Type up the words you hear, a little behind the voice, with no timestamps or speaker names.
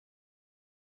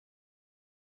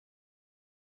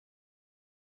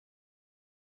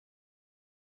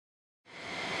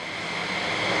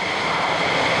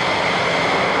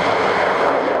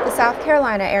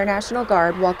Carolina Air National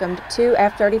Guard welcomed 2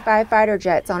 F-35 fighter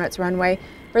jets on its runway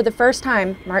for the first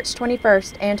time March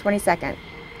 21st and 22nd.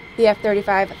 The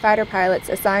F-35 fighter pilots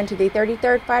assigned to the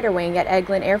 33rd Fighter Wing at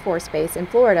Eglin Air Force Base in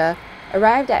Florida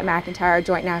arrived at McEntire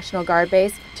Joint National Guard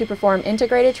Base to perform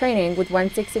integrated training with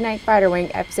 169th Fighter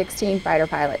Wing F-16 fighter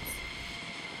pilots.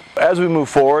 As we move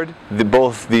forward,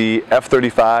 both the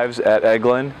F-35s at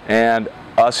Eglin and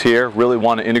us here really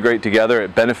want to integrate together.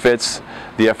 It benefits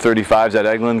the F-35s at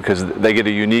Eglin because they get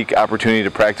a unique opportunity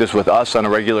to practice with us on a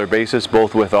regular basis,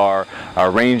 both with our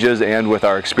ranges and with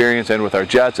our experience and with our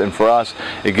jets. And for us,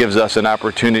 it gives us an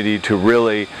opportunity to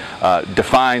really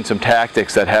define some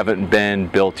tactics that haven't been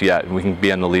built yet, and we can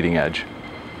be on the leading edge.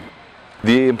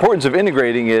 The importance of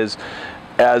integrating is,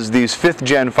 as these 5th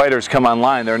gen fighters come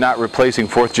online, they're not replacing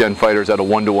 4th gen fighters at a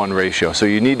 1-to-1 ratio. So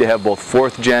you need to have both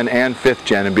 4th gen and 5th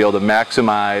gen and be able to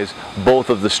maximize both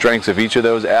of the strengths of each of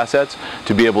those assets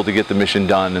to be able to get the mission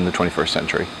done in the 21st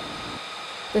century.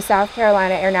 The South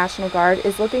Carolina Air National Guard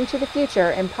is looking to the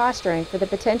future and posturing for the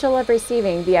potential of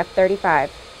receiving the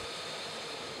F-35.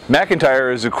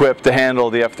 McEntire is equipped to handle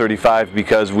the F-35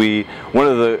 because one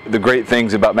of the great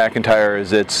things about McEntire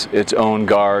is its own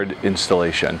guard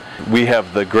installation. We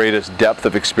have the greatest depth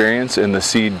of experience in the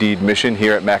SEA-D mission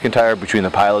here at McEntire between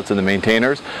the pilots and the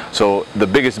maintainers. So the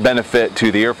biggest benefit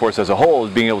to the Air Force as a whole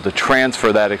is being able to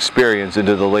transfer that experience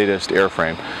into the latest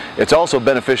airframe. It's also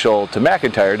beneficial to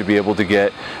McEntire to be able to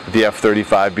get the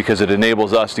F-35 because it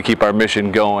enables us to keep our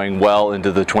mission going well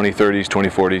into the 2030s,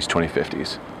 2040s,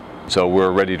 2050s. So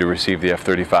we're ready to receive the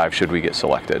F-35 should we get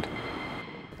selected.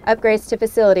 Upgrades to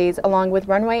facilities along with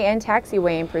runway and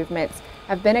taxiway improvements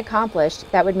have been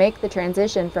accomplished that would make the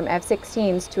transition from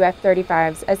F-16s to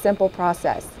F-35s a simple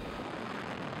process.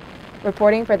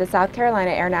 Reporting for the South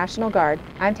Carolina Air National Guard,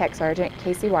 I'm Tech Sergeant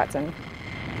Caycee Watson.